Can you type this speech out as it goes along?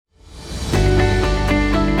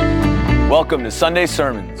Welcome to Sunday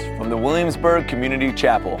Sermons from the Williamsburg Community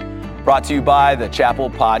Chapel, brought to you by the Chapel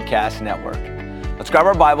Podcast Network. Let's grab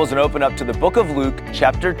our Bibles and open up to the book of Luke,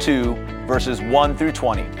 chapter 2, verses 1 through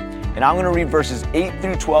 20. And I'm going to read verses 8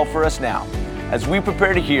 through 12 for us now, as we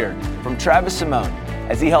prepare to hear from Travis Simone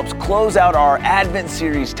as he helps close out our Advent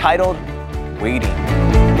series titled, Waiting.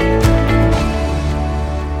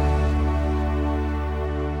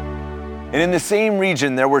 And in the same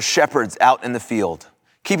region, there were shepherds out in the field,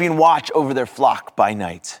 keeping watch over their flock by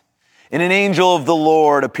night. And an angel of the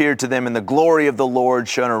Lord appeared to them, and the glory of the Lord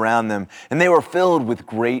shone around them, and they were filled with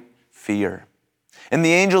great fear. And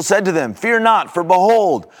the angel said to them, "Fear not, for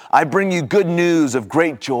behold, I bring you good news of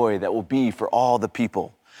great joy that will be for all the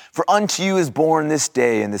people. For unto you is born this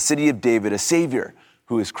day in the city of David a Savior,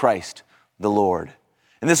 who is Christ the Lord.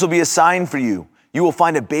 And this will be a sign for you. You will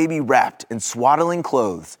find a baby wrapped in swaddling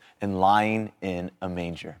clothes and lying in a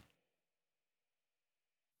manger."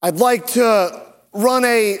 I'd like to run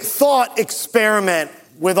a thought experiment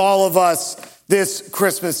with all of us this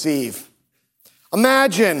Christmas Eve.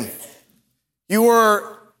 Imagine you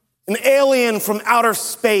were an alien from outer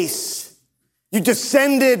space. You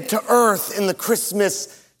descended to Earth in the Christmas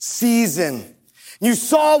season. You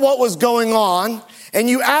saw what was going on, and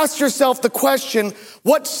you asked yourself the question,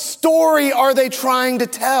 what story are they trying to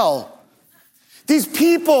tell? These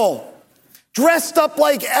people dressed up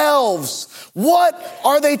like elves, what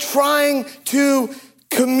are they trying to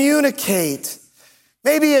communicate?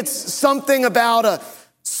 Maybe it's something about a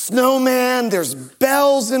snowman, there's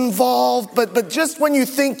bells involved, but just when you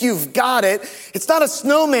think you've got it, it's not a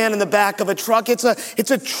snowman in the back of a truck, it's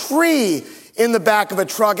a tree in the back of a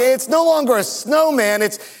truck. It's no longer a snowman,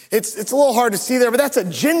 it's a little hard to see there, but that's a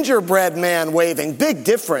gingerbread man waving. Big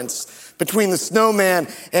difference between the snowman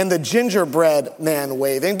and the gingerbread man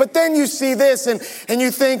waving. But then you see this and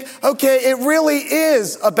you think, okay, it really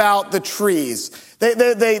is about the trees.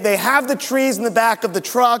 They have the trees in the back of the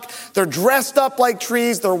truck. They're dressed up like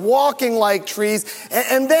trees. They're walking like trees.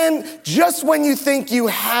 And then just when you think you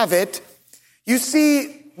have it, you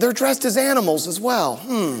see they're dressed as animals as well.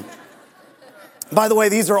 By the way,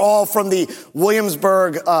 these are all from the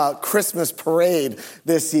Williamsburg Christmas parade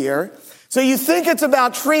this year. So you think it's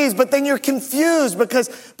about trees, but then you're confused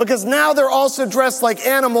because now they're also dressed like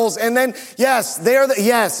animals. And then,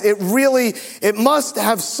 it must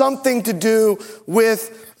have something to do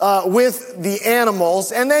with the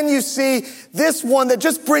animals. And then you see this one that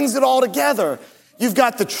just brings it all together. You've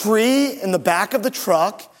got the tree in the back of the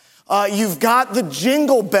truck. You've got the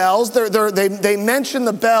jingle bells. They mention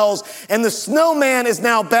the bells, and the snowman is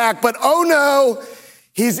now back. But oh no,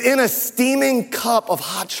 he's in a steaming cup of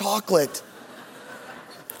hot chocolate.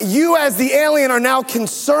 You as the alien are now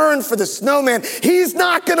concerned for the snowman. He's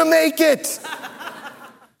not going to make it.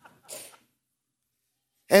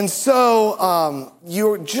 And so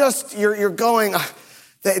you're going,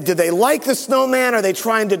 do they like the snowman? Are they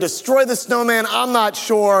trying to destroy the snowman? I'm not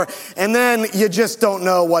sure. And then you just don't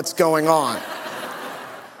know what's going on.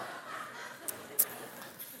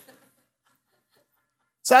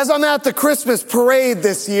 So as I'm at the Christmas parade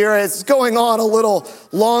this year, it's going on a little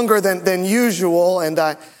longer than usual, and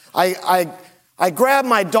I grab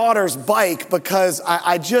my daughter's bike because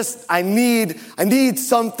I need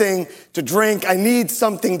something to drink, I need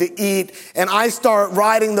something to eat, and I start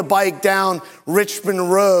riding the bike down Richmond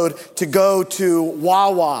Road to go to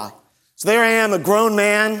Wawa. So there I am, a grown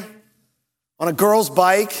man on a girl's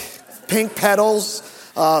bike, pink pedals,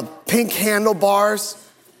 pink handlebars.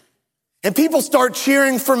 And people start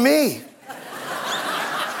cheering for me.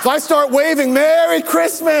 So I start waving, "Merry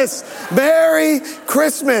Christmas! Merry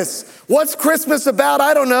Christmas!" What's Christmas about?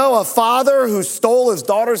 I don't know. A father who stole his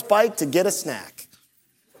daughter's bike to get a snack.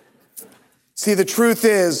 See, the truth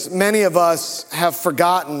is, many of us have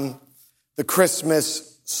forgotten the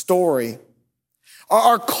Christmas story.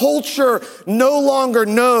 Our culture no longer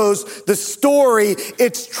knows the story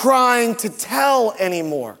it's trying to tell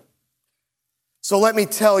anymore. So let me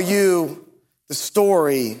tell you the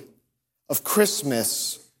story of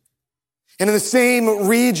Christmas. And in the same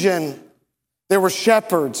region, there were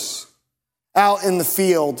shepherds out in the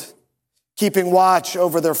field, keeping watch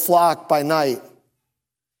over their flock by night.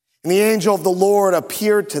 And the angel of the Lord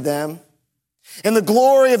appeared to them, and the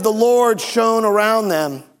glory of the Lord shone around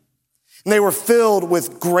them, and they were filled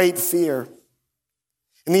with great fear.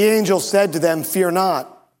 And the angel said to them, "Fear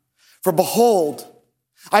not, for behold,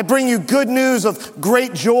 I bring you good news of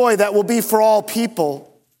great joy that will be for all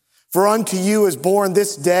people. For unto you is born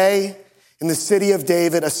this day in the city of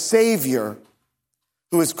David a Savior,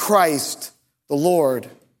 who is Christ the Lord."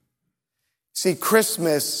 See,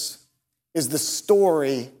 Christmas is the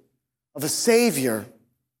story of a Savior.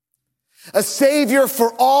 A savior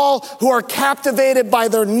for all who are captivated by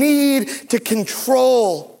their need to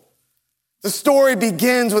control. The story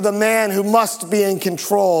begins with a man who must be in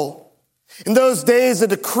control. In those days, a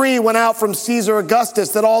decree went out from Caesar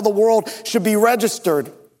Augustus that all the world should be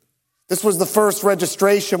registered. This was the first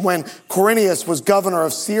registration when Quirinius was governor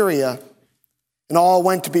of Syria, and all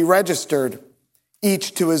went to be registered,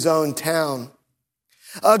 each to his own town.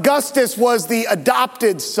 Augustus was the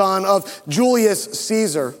adopted son of Julius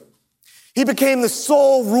Caesar. He became the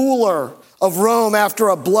sole ruler of Rome after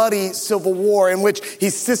a bloody civil war in which he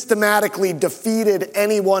systematically defeated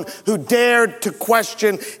anyone who dared to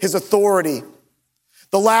question his authority.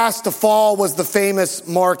 The last to fall was the famous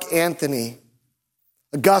Mark Antony.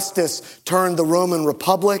 Augustus turned the Roman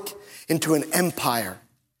Republic into an empire.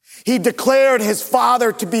 He declared his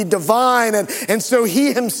father to be divine, and so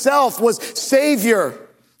he himself was Savior,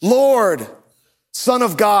 Lord, Son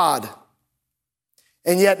of God.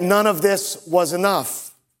 And yet none of this was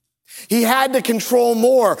enough. He had to control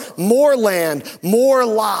more land, more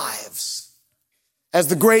lives. As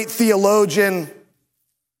the great theologian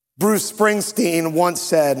Bruce Springsteen once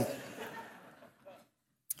said,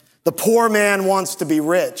 the poor man wants to be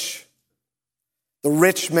rich. The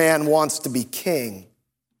rich man wants to be king.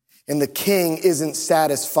 And the king isn't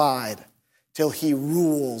satisfied till he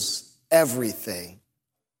rules everything.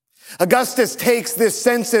 Augustus takes this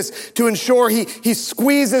census to ensure he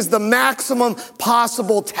squeezes the maximum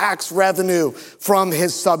possible tax revenue from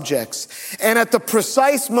his subjects. And at the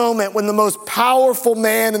precise moment when the most powerful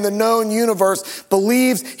man in the known universe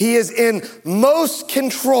believes he is in most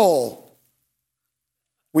control,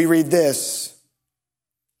 we read this.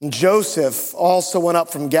 Joseph also went up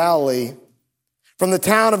from Galilee, from the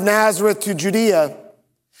town of Nazareth to Judea,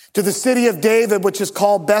 to the city of David, which is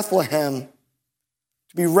called Bethlehem,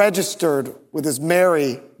 to be registered with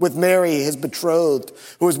Mary, his betrothed,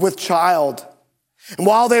 who was with child. And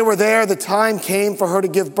while they were there, the time came for her to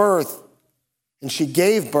give birth. And she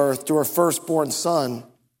gave birth to her firstborn son.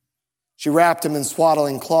 She wrapped him in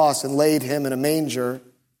swaddling cloths and laid him in a manger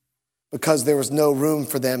because there was no room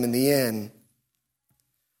for them in the inn.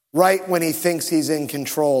 Right when he thinks he's in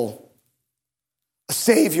control, a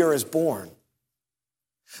Savior is born.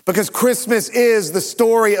 Because Christmas is the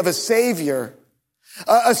story of a Savior.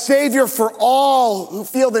 A Savior for all who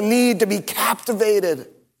feel the need to be captivated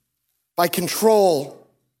by control.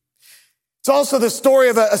 It's also the story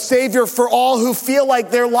of a Savior for all who feel like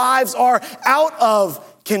their lives are out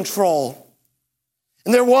of control.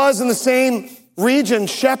 And there was in the same region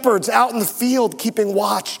shepherds out in the field keeping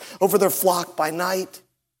watch over their flock by night.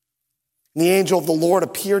 And the angel of the Lord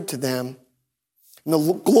appeared to them. And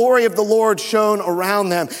the glory of the Lord shone around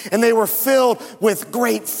them. And they were filled with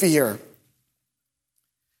great fear.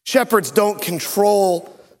 Shepherds don't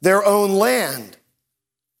control their own land.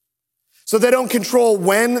 So they don't control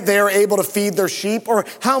when they're able to feed their sheep or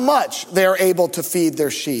how much they're able to feed their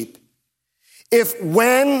sheep. If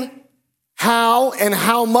when, how, and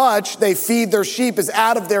how much they feed their sheep is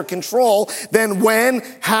out of their control, then when,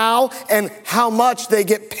 how, and how much they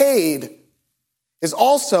get paid is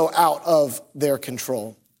also out of their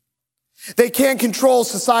control. They can't control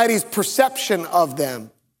society's perception of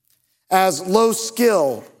them as low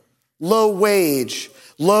skill, low wage,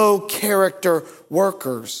 low character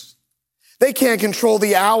workers. They can't control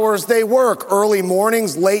the hours they work, early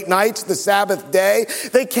mornings, late nights, the Sabbath day.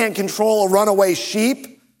 They can't control a runaway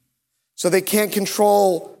sheep, so they can't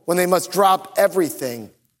control when they must drop everything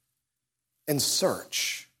and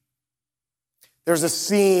search. There's a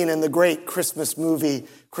scene in the great Christmas movie,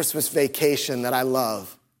 Christmas Vacation, that I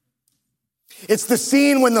love. It's the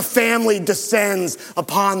scene when the family descends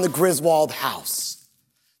upon the Griswold house.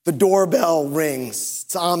 The doorbell rings.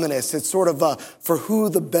 It's ominous. It's sort of a for who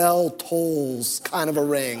the bell tolls kind of a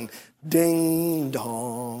ring. Ding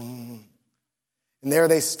dong. And there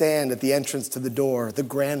they stand at the entrance to the door, the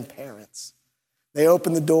grandparents. They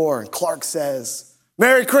open the door and Clark says,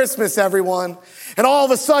 "Merry Christmas, everyone." And all of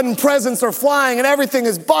a sudden, presents are flying and everything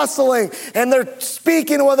is bustling. And they're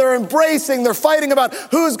speaking, or they're embracing. They're fighting about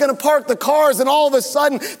who's going to park the cars. And all of a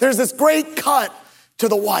sudden, there's this great cut to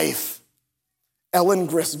the wife, Ellen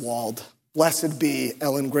Griswold. Blessed be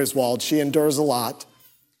Ellen Griswold. She endures a lot.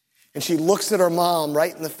 And she looks at her mom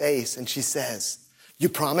right in the face and she says, "You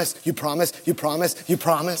promise, you promise, you promise, you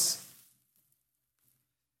promise."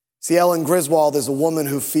 See, Ellen Griswold is a woman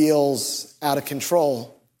who feels out of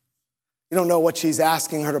control. You don't know what she's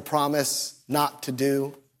asking her to promise not to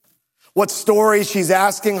do, what story she's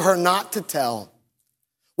asking her not to tell,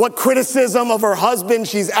 what criticism of her husband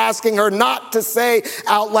she's asking her not to say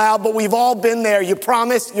out loud, but we've all been there. You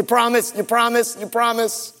promise, you promise, you promise, you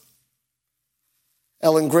promise.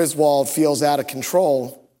 Ellen Griswold feels out of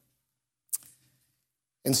control,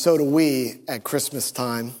 and so do we at Christmas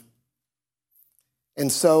time.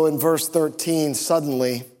 And so in verse 13,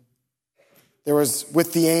 suddenly there was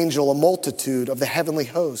with the angel a multitude of the heavenly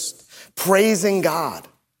host, praising God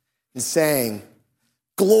and saying,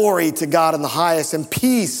 "Glory to God in the highest, and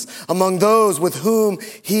peace among those with whom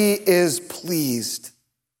he is pleased."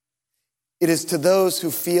 It is to those who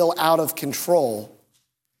feel out of control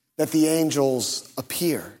that the angels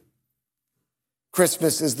appear.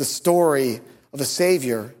 Christmas is the story of a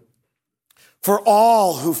Savior for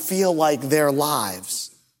all who feel like their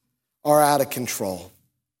lives are out of control.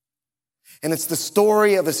 And it's the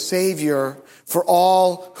story of a Savior for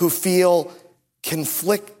all who feel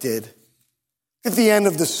conflicted. At the end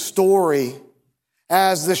of the story,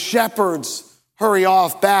 as the shepherds hurry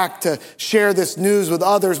off back to share this news with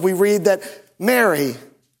others, we read that Mary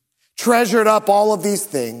treasured up all of these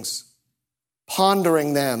things,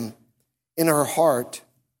 pondering them in her heart.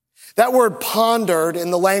 That word pondered, in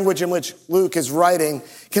the language in which Luke is writing,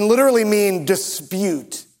 can literally mean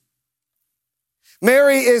dispute.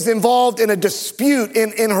 Mary is involved in a dispute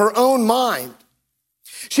in her own mind.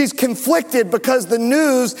 She's conflicted because the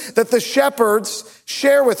news that the shepherds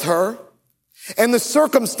share with her and her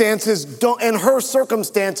circumstances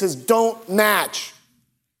don't match.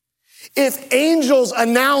 If angels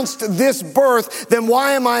announced this birth, then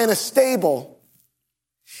why am I in a stable?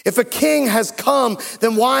 If a king has come,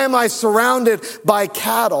 then why am I surrounded by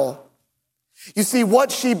cattle? You see,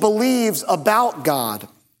 what she believes about God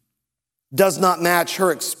does not match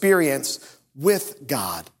her experience with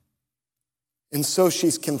God. And so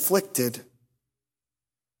she's conflicted.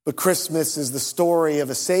 But Christmas is the story of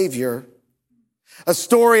a Savior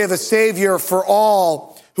for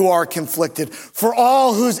all who are conflicted, for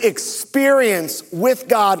all whose experience with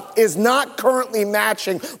God is not currently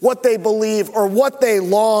matching what they believe or what they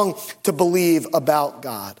long to believe about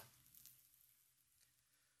God.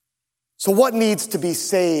 So what needs to be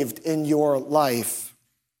saved in your life?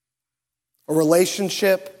 A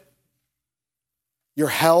relationship, your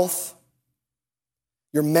health,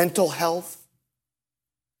 your mental health,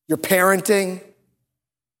 your parenting,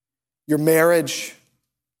 your marriage,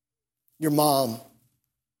 your mom,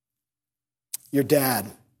 your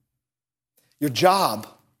dad, your job,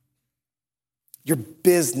 your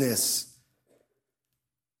business.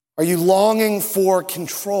 Are you longing for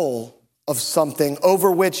control of something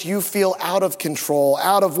over which you feel out of control,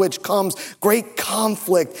 out of which comes great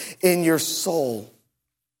conflict in your soul?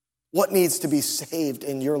 What needs to be saved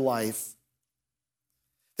in your life?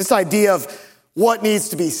 This idea of what needs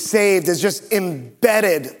to be saved is just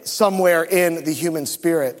embedded somewhere in the human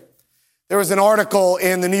spirit. There was an article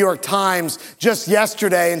in the New York Times just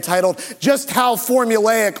yesterday entitled, "Just How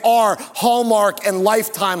Formulaic Are Hallmark and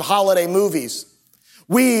Lifetime Holiday Movies?"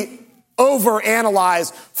 We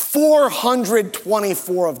overanalyze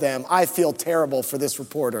 424 of them. I feel terrible for this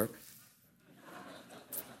reporter.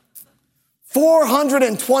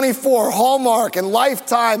 424 Hallmark and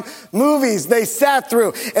Lifetime movies they sat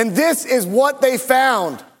through. And this is what they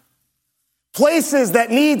found. Places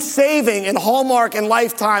that need saving in Hallmark and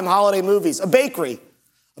Lifetime holiday movies. A bakery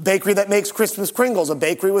that makes Christmas Kringles, a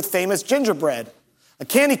bakery with famous gingerbread, a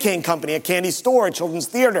candy cane company, a candy store, a children's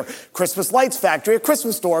theater, Christmas lights factory, a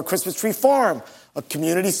Christmas store, a Christmas tree farm, a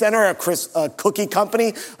community center, a cookie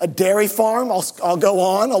company, a dairy farm, I'll go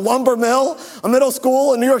on, a lumber mill, a middle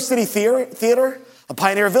school, a New York City theater, a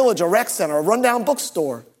Pioneer Village, a rec center, a rundown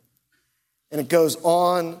bookstore. And it goes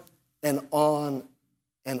on and on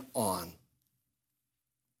and on.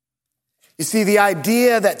 You see, the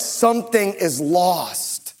idea that something is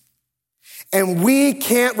lost and we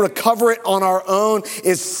can't recover it on our own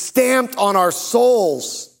is stamped on our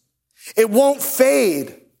souls. It won't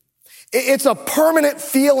fade. It's a permanent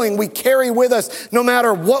feeling we carry with us no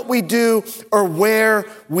matter what we do or where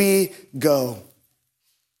we go.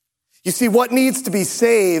 You see, what needs to be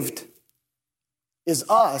saved is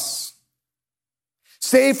us.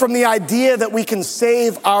 Saved from the idea that we can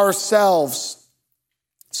save ourselves.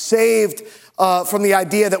 Saved from the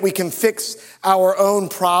idea that we can fix our own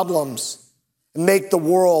problems and make the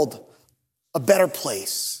world a better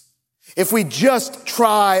place if we just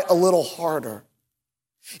try a little harder.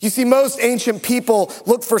 You see, most ancient people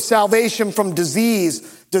look for salvation from disease,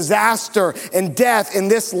 disaster, and death in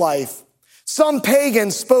this life. Some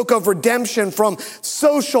pagans spoke of redemption from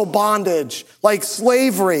social bondage, like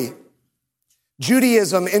slavery.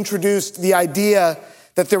 Judaism introduced the idea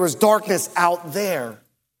that there was darkness out there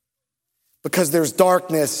because there's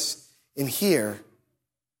darkness in here.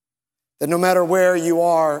 That no matter where you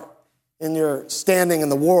are in your standing in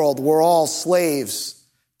the world, we're all slaves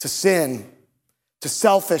to sin, to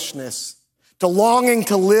selfishness, to longing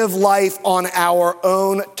to live life on our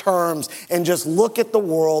own terms and just look at the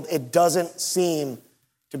world. It doesn't seem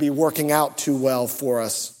to be working out too well for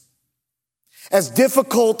us. As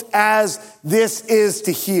difficult as this is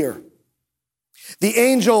to hear, the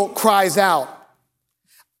angel cries out,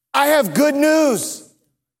 I have good news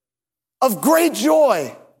of great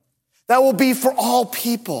joy that will be for all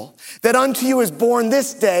people, that unto you is born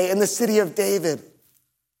this day in the city of David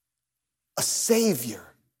a Savior.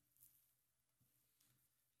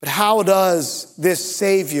 But how does this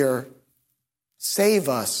Savior save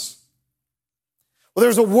us? Well,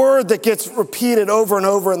 there's a word that gets repeated over and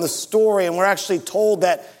over in the story, and we're actually told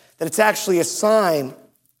that it's actually a sign.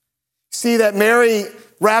 See that Mary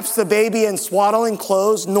wraps the baby in swaddling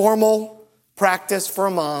clothes, normal practice for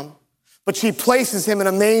a mom, but she places him in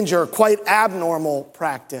a manger, quite abnormal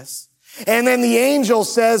practice. And then the angel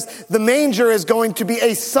says, the manger is going to be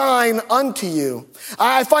a sign unto you.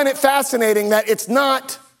 I find it fascinating that it's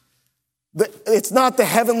not the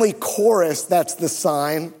heavenly chorus that's the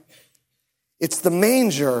sign. It's the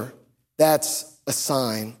manger that's a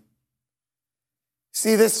sign.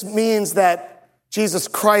 See, this means that Jesus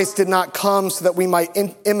Christ did not come so that we might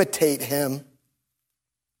imitate him.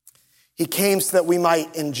 He came so that we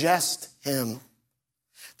might ingest him.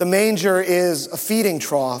 The manger is a feeding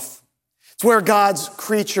trough. It's where God's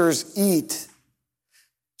creatures eat.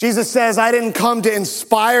 Jesus says, I didn't come to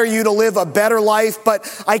inspire you to live a better life,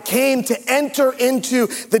 but I came to enter into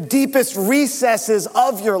the deepest recesses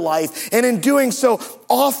of your life, and in doing so,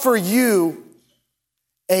 offer you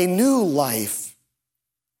a new life.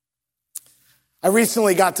 I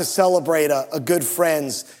recently got to celebrate a good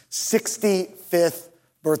friend's 65th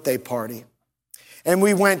birthday party. And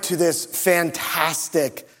we went to this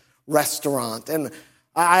fantastic restaurant. And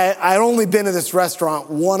I'd only been to this restaurant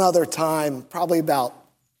one other time, probably about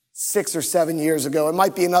 6 or 7 years ago. It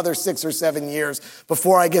might be another 6 or 7 years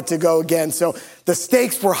before I get to go again. So the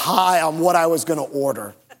stakes were high on what I was going to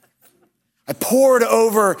order. I poured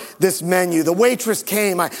over this menu. The waitress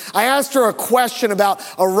came. I asked her a question about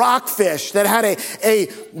a rockfish that had a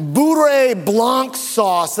Beurre Blanc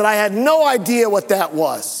sauce that I had no idea what that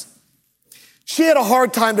was. She had a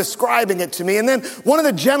hard time describing it to me. And then one of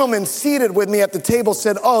the gentlemen seated with me at the table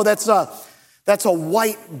said, oh, that's a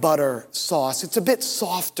white butter sauce. It's a bit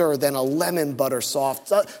softer than a lemon butter sauce.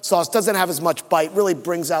 Doesn't have as much bite, really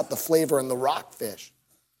brings out the flavor in the rockfish.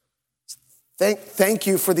 Thank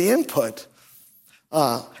you for the input.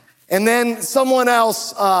 And then someone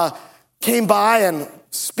else came by and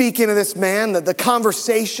speaking to this man, the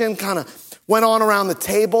conversation kind of went on around the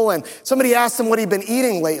table, and somebody asked him what he'd been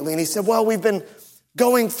eating lately. And he said, well, we've been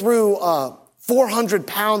going through 400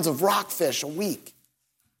 pounds of rockfish a week.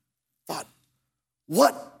 I thought,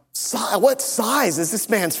 what size is this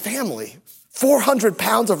man's family? 400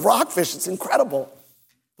 pounds of rockfish, it's incredible.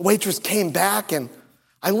 The waitress came back, and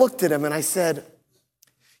I looked at him and I said,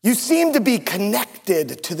 you seem to be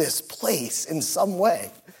connected to this place in some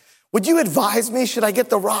way. Would you advise me, should I get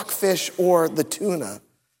the rockfish or the tuna?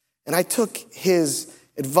 And I took his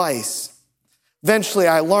advice. Eventually,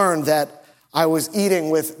 I learned that I was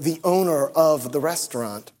eating with the owner of the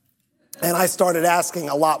restaurant. And I started asking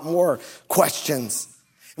a lot more questions.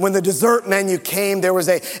 When the dessert menu came, there was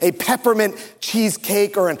a peppermint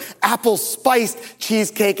cheesecake or an apple spiced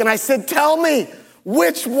cheesecake. And I said, tell me,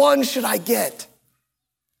 which one should I get?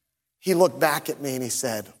 He looked back at me and he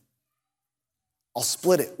said, I'll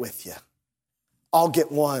split it with you. I'll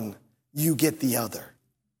get one, you get the other.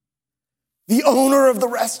 The owner of the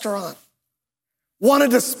restaurant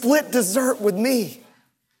wanted to split dessert with me.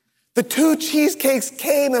 The 2 cheesecakes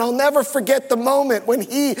came, and I'll never forget the moment when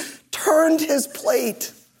he turned his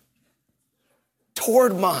plate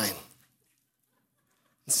toward mine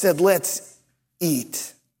and said, let's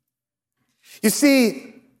eat. You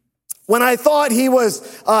see, when I thought he was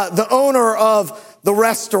the owner of the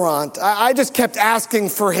restaurant, I just kept asking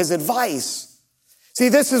for his advice. See,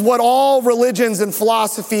 this is what all religions and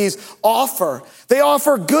philosophies offer. They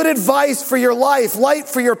offer good advice for your life, light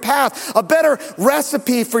for your path, a better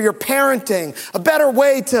recipe for your parenting, a better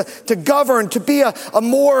way to govern, to be a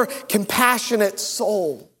more compassionate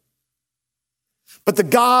soul. But the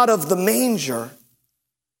God of the manger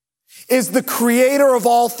is the creator of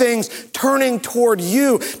all things, turning toward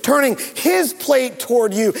you, turning his plate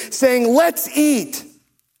toward you, saying, let's eat.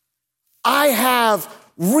 I have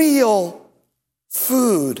real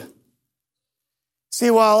food.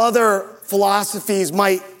 See, while other philosophies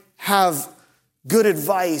might have good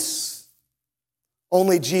advice,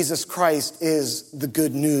 only Jesus Christ is the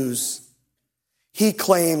good news. He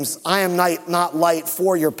claims, I am not light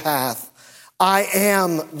for your path. I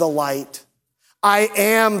am the light. I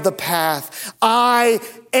am the path. I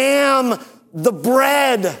am the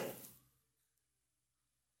bread.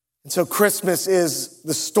 And so Christmas is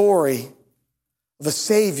the story of a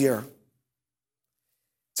Savior.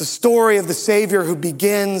 It's a story of the Savior who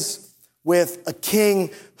begins with a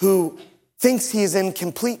king who thinks he is in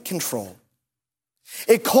complete control.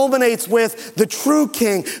 It culminates with the true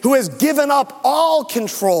king who has given up all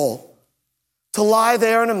control to lie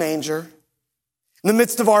there in a manger in the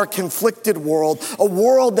midst of our conflicted world, a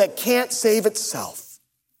world that can't save itself.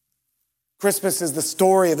 Christmas is the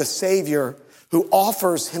story of a Savior who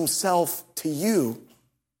offers himself to you.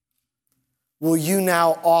 Will you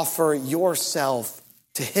now offer yourself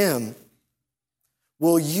to him?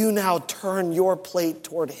 Will you now turn your plate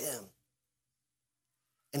toward him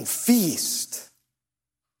and feast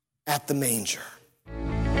at the manger?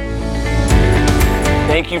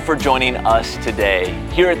 Thank you for joining us today.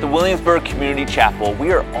 Here at the Williamsburg Community Chapel,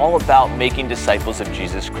 we are all about making disciples of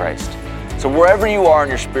Jesus Christ. So wherever you are on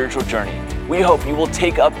your spiritual journey, we hope you will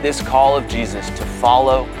take up this call of Jesus to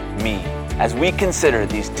follow me as we consider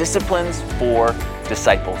these disciplines for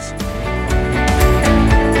disciples.